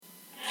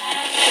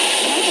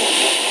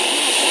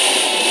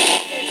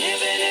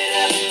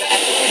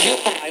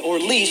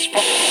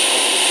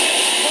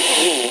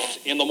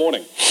in the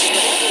morning.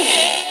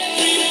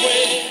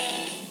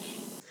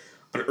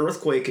 An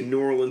earthquake in New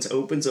Orleans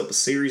opens up a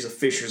series of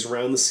fissures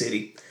around the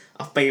city.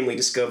 A family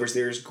discovers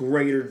there is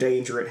greater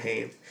danger at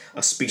hand.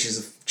 A species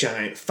of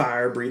giant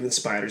fire-breathing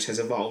spiders has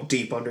evolved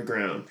deep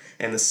underground,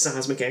 and the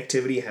seismic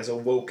activity has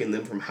awoken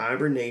them from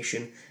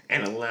hibernation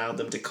and allowed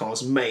them to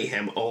cause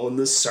mayhem on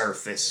the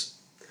surface.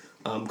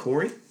 I'm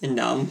Corey. And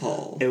I'm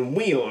Paul. And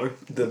we are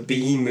the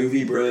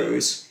B-Movie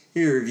Bros.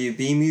 Here we review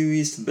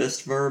B-movies to the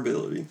best of our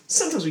ability.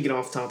 Sometimes we get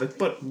off topic,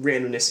 but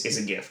randomness is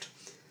a gift.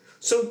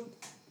 So,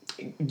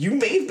 you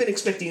may have been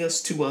expecting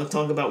us to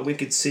talk about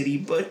Wicked City,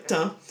 but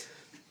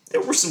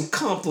there were some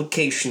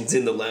complications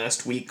in the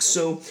last week,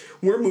 so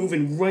we're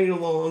moving right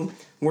along.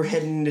 We're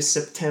heading into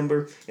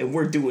September, and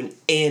we're doing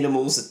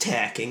Animals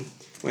Attacking.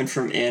 Went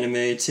from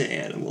anime to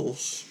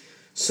animals.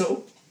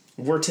 So,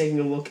 we're taking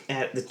a look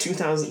at the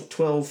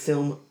 2012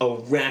 film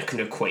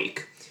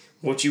Arachnoquake.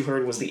 What you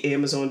heard was the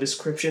Amazon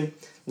description.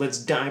 Let's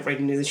dive right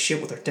into this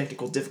shit with our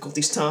technical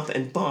difficulties top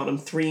and bottom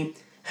 3.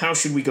 How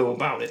should we go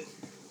about it?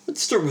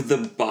 Let's start with the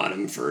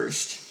bottom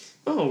first.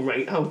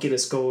 Alright, I'll get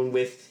us going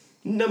with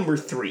number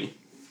 3.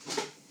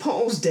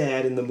 Paul's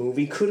dad in the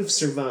movie could have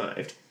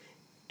survived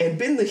and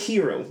been the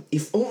hero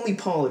if only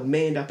Paul had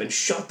manned up and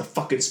shot the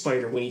fucking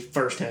spider when he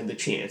first had the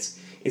chance,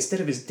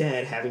 instead of his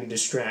dad having to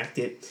distract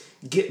it,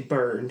 get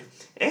burned,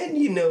 and,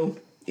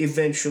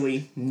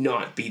 eventually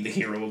not be the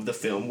hero of the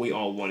film we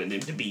all wanted him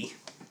to be.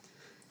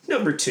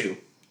 Number 2.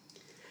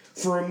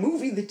 For a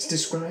movie that's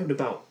described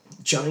about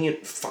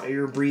giant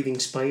fire-breathing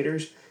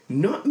spiders,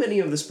 not many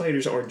of the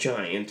spiders are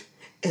giant,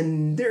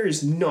 and there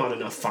is not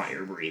enough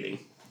fire breathing.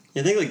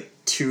 I think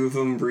 2 of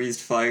them breathed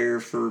fire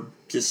for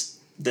just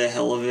the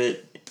hell of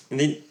it,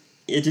 and it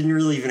didn't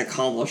really even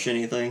accomplish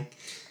anything.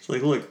 It's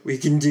look, we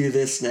can do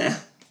this now.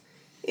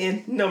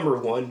 And number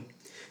 1,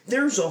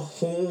 there's a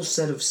whole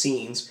set of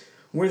scenes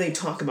where they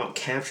talk about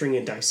capturing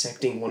and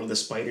dissecting one of the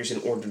spiders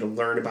in order to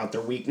learn about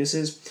their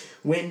weaknesses,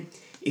 when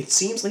it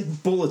seems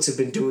like bullets have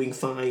been doing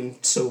fine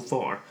so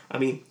far. I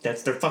mean,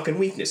 that's their fucking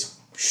weakness.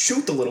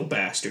 Shoot the little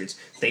bastards.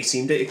 They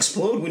seem to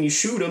explode when you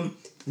shoot them.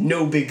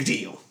 No big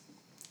deal.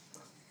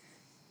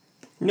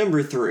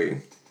 Number 3.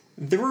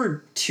 There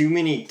were too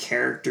many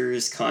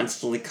characters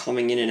constantly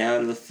coming in and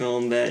out of the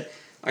film that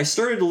I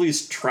started to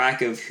lose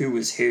track of who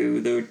was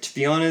who, though to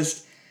be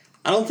honest,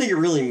 I don't think it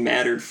really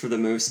mattered for the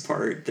most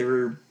part. They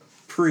were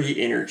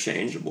pretty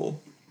interchangeable.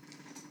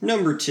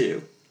 Number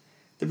 2.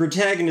 The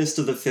protagonist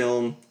of the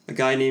film, a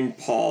guy named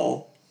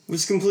Paul,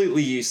 was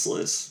completely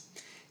useless.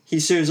 He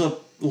shows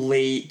up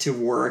late to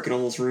work and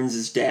almost ruins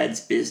his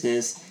dad's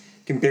business,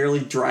 can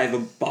barely drive a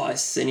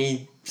bus, and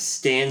he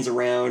stands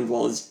around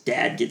while his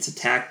dad gets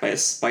attacked by a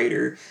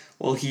spider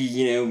while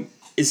he,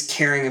 is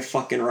carrying a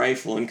fucking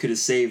rifle and could have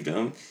saved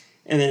him.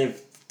 And then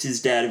if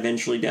his dad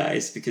eventually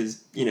dies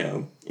because,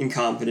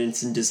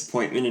 incompetence and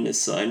disappointment in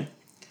his son,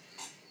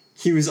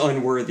 he was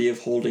unworthy of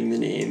holding the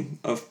name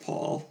of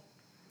Paul.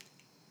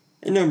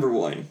 And number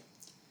 1.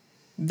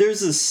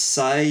 There's a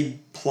side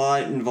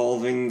plot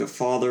involving the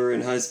father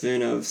and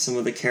husband of some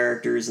of the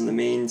characters in the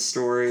main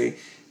story,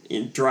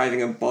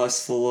 driving a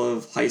bus full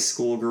of high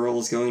school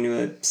girls going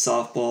to a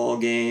softball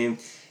game,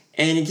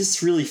 and it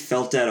just really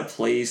felt out of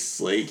place.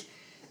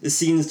 The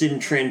scenes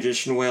didn't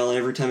transition well, and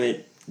every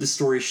time the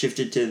story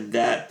shifted to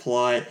that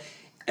plot,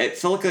 it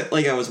felt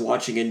like I was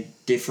watching a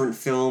different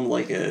film,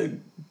 like a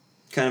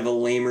kind of a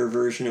lamer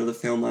version of the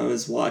film I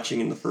was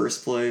watching in the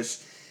first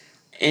place.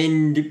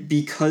 And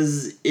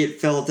because it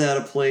felt out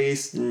of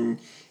place, and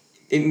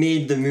it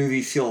made the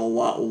movie feel a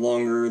lot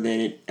longer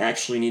than it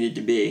actually needed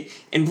to be.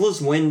 And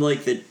plus, when,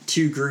 the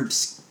two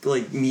groups,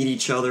 meet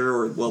each other,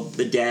 or,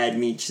 the dad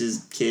meets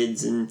his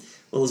kids, and,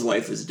 his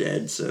wife was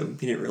dead, so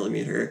he didn't really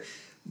meet her.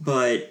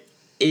 But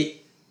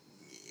it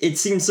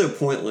seemed so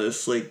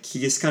pointless.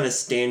 He just kind of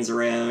stands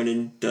around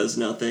and does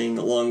nothing,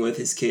 along with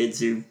his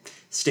kids who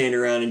stand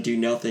around and do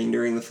nothing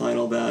during the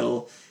final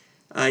battle.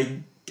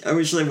 I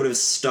wish they would have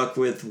stuck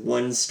with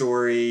one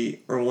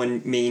story, or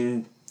one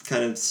main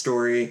kind of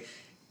story,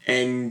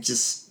 and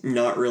just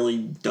not really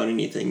done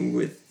anything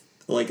with,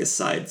 a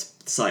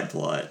side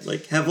plot.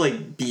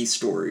 Have, B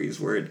stories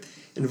where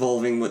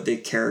involving what the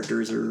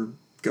characters are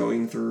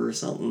going through or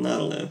something. I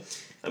don't know.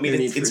 I mean,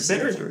 it's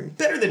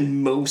better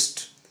than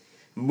most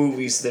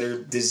movies that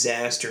are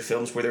disaster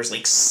films where there's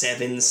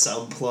 7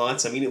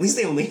 subplots. I mean, at least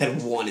they only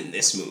had 1 in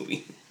this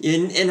movie.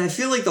 And I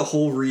feel like the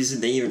whole reason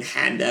they even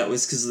had that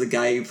was because of the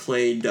guy who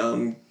played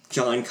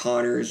John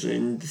Connors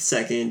in the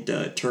second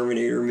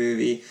Terminator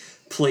movie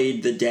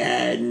played the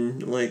dad,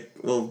 and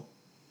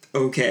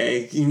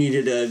okay, you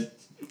needed a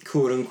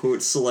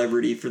quote-unquote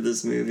celebrity for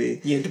this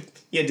movie. You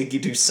had to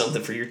do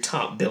something for your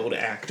top billed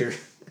actor.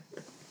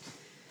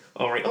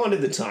 Alright, on to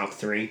the top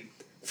 3.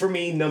 For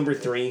me, number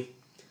 3,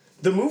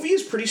 the movie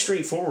is pretty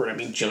straightforward. I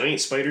mean,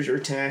 giant spiders are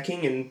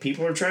attacking and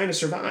people are trying to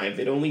survive.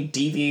 It only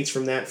deviates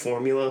from that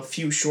formula a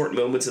few short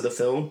moments of the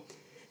film,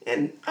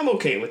 and I'm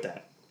okay with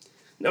that.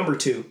 Number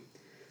 2,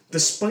 the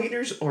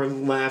spiders are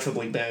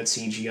laughably bad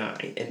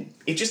CGI, and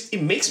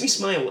it makes me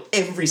smile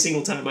every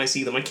single time I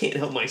see them. I can't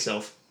help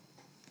myself.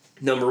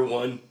 Number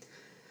 1,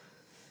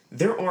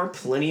 there are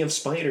plenty of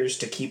spiders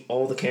to keep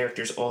all the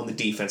characters on the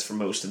defense for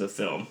most of the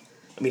film.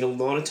 I mean, a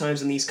lot of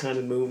times in these kind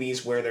of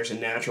movies where there's a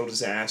natural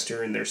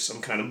disaster and there's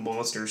some kind of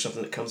monster or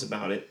something that comes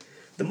about it,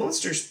 the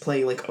monsters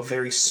play, like, a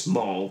very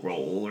small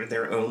role, or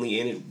they're only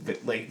in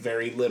it, like,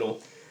 very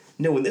little.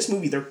 No, in this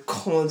movie, they're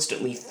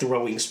constantly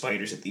throwing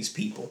spiders at these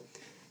people.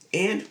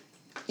 And,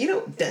 you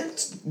know,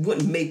 that's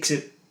what makes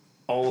it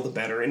all the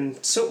better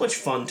and so much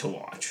fun to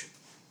watch.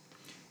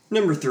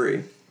 Number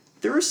 3.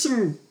 There were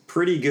some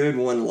pretty good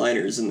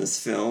one-liners in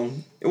this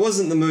film. It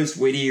wasn't the most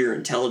witty or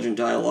intelligent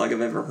dialogue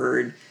I've ever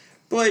heard,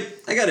 but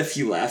I got a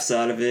few laughs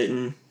out of it,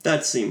 and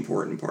that's the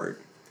important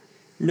part.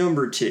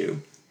 Number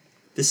 2.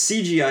 The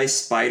CGI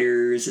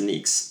spiders and the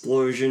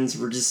explosions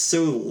were just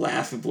so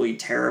laughably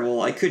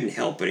terrible, I couldn't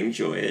help but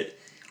enjoy it.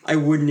 I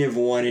wouldn't have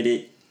wanted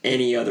it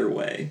any other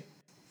way.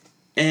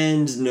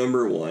 And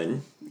number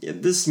 1.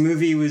 This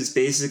movie was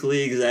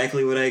basically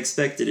exactly what I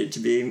expected it to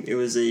be. It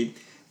was a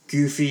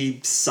goofy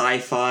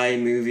sci-fi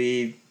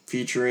movie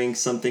featuring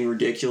something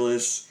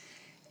ridiculous,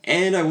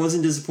 and I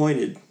wasn't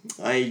disappointed.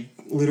 I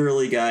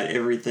literally got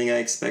everything I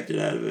expected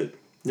out of it.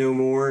 No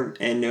more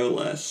and no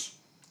less.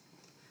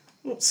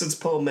 Well, since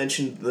Paul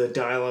mentioned the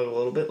dialogue a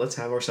little bit, let's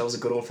have ourselves a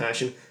good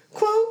old-fashioned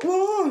quote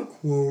war.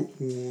 Quote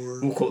war.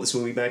 We'll quote this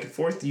movie back and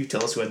forth. You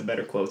tell us who had the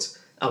better quotes.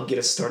 I'll get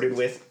us started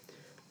with,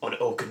 on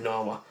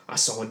Okinawa, I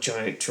saw a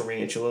giant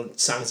tarantula the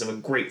size of a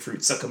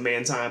grapefruit suck a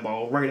man's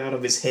eyeball right out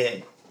of his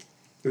head.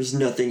 There's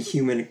nothing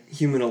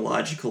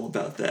humanological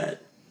about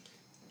that.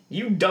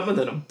 You dumber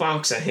than a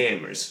box of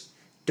hammers.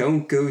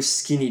 Don't go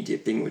skinny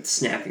dipping with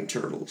snapping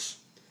turtles.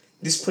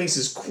 This place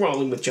is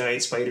crawling with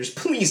giant spiders.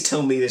 Please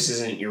tell me this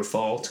isn't your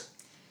fault.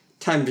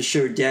 Time to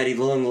show Daddy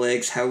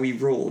Longlegs how we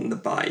roll in the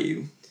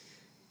bayou.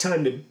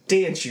 Time to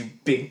dance, you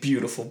big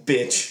beautiful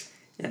bitch.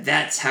 And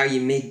that's how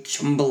you make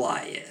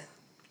jambalaya.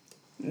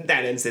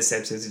 That ends this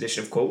episode's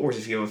edition of Quote Wars.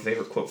 If you have a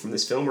favorite quote from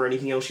this film or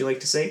anything else you'd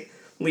like to say,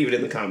 leave it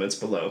in the comments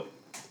below.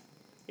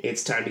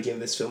 It's time to give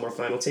this film our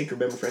final take.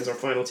 Remember, friends, our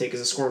final take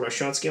is a score on our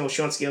shot scale. A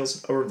shot scale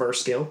is a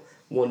reverse scale.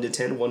 1 to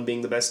 10, 1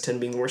 being the best, 10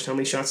 being the worst. How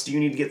many shots do you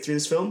need to get through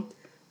this film?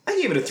 I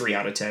gave it a 3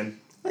 out of 10.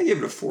 I give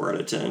it a 4 out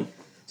of 10.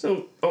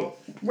 So,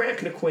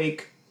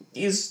 Arachnoquake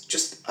is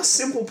just a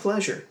simple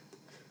pleasure.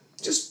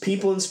 Just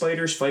people and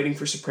spiders fighting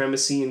for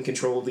supremacy and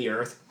control of the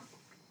Earth.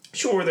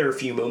 Sure, there are a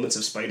few moments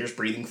of spiders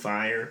breathing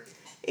fire,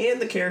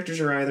 and the characters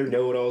are either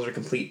know-it-alls or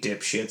complete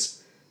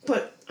dipshits,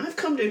 but I've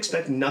come to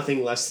expect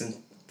nothing less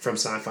than from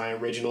sci-fi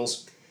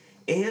originals,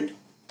 and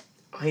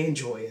I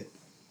enjoy it.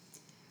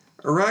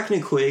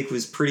 Arachnoquake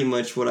was pretty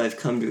much what I've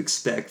come to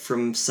expect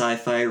from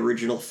sci-fi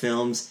original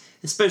films,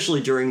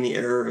 especially during the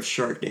era of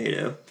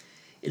Sharknado.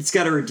 It's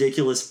got a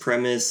ridiculous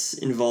premise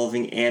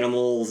involving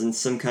animals and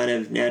some kind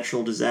of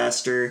natural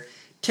disaster,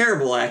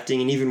 terrible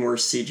acting, and even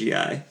worse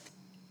CGI.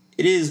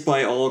 It is,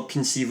 by all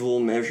conceivable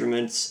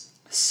measurements,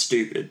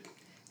 stupid.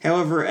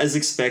 However, as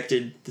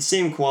expected, the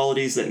same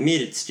qualities that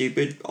made it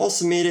stupid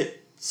also made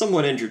it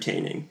somewhat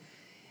entertaining.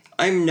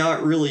 I'm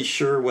not really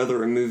sure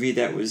whether a movie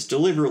that was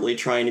deliberately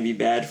trying to be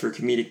bad for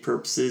comedic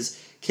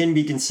purposes can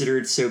be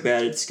considered so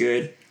bad it's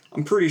good.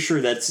 I'm pretty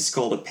sure that's just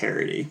called a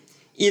parody.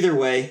 Either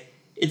way,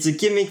 it's a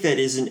gimmick that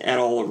isn't at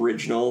all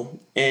original,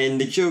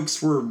 and the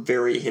jokes were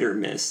very hit or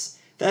miss.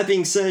 That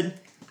being said,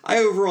 I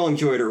overall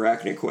enjoyed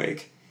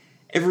Arachnoquake.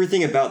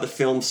 Everything about the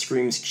film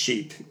screams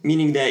cheap,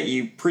 meaning that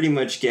you pretty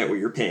much get what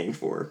you're paying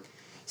for.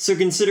 So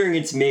considering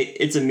it's a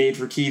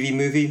made-for-TV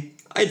movie,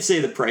 I'd say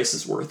the price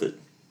is worth it.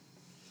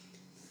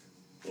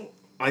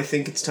 I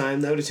think it's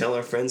time, though, to tell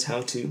our friends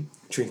how to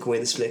drink away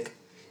this flick.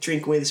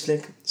 Drink away this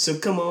flick. So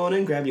come on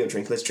and grab your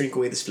drink. Let's drink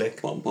away this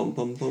flick. Bum, bum,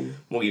 bum, bum.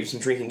 We'll give you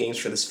some drinking games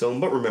for this film,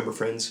 but remember,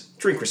 friends,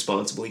 drink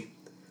responsibly.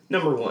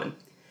 Number 1.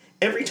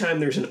 Every time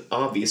there's an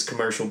obvious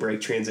commercial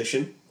break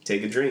transition,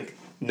 take a drink.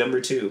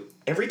 Number 2.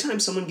 Every time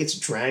someone gets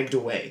dragged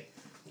away,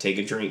 take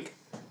a drink.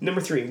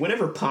 Number 3.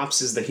 Whenever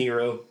Pops is the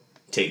hero,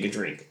 take a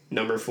drink.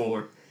 Number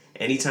 4.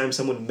 Anytime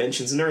someone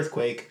mentions an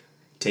earthquake,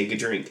 take a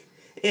drink.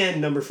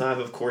 And number 5,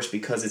 of course,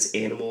 because it's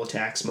Animal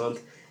Attacks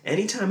Month,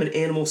 anytime an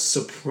animal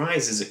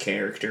surprises a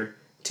character,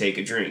 take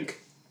a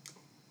drink.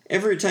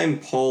 Every time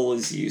Paul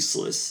is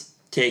useless,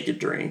 take a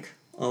drink.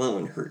 Oh, that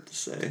one hurt to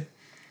say.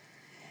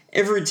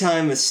 Every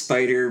time a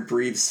spider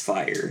breathes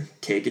fire,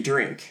 take a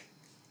drink.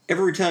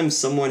 Every time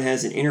someone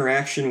has an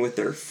interaction with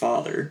their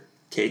father,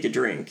 take a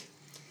drink.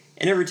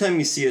 And every time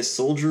you see a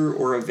soldier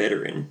or a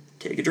veteran,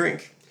 take a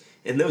drink.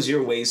 And those are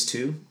your ways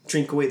to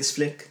drink away this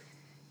flick.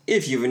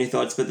 If you have any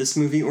thoughts about this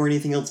movie or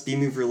anything else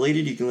B-Movie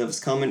related, you can leave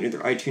us a comment in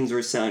either iTunes or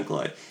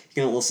SoundCloud. You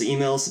can also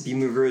email us at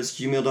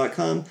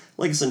bmoviebros@gmail.com,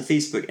 like us on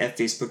Facebook at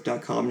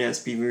facebook.com, now it's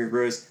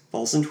bmoviebros,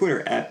 follow us on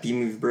Twitter at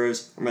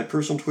bmoviebros, or my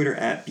personal Twitter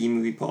at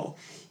bmoviepaul.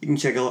 You can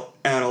check out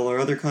all our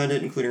other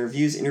content, including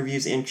reviews,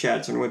 interviews, and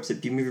chats on our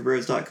website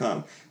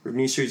bmoviebros.com. We have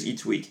new stories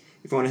each week.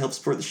 If you want to help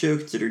support the show,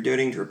 consider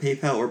donating to our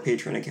PayPal or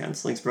Patreon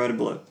accounts. Links provided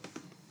below.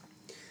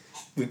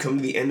 We've come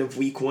to the end of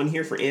week 1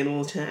 here for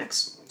Animal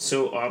Attacks.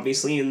 So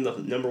obviously in the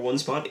number 1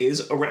 spot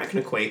is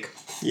Arachnoquake.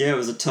 Yeah, it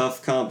was a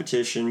tough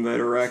competition, but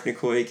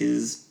Arachnoquake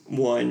is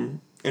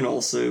 1 and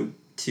also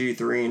 2,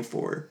 3, and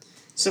 4.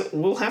 So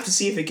we'll have to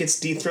see if it gets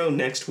dethroned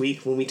next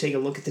week when we take a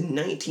look at the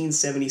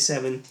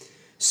 1977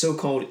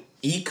 so-called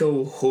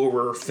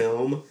eco-horror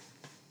film,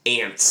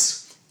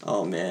 Ants.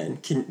 Oh man,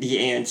 can the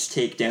ants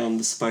take down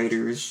the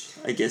spiders?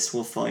 I guess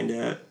we'll find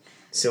out.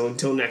 So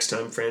until next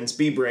time, friends,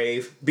 be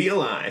brave, be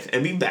alive,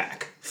 and be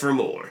back for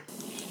more.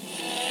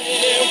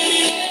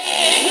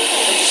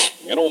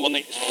 You know,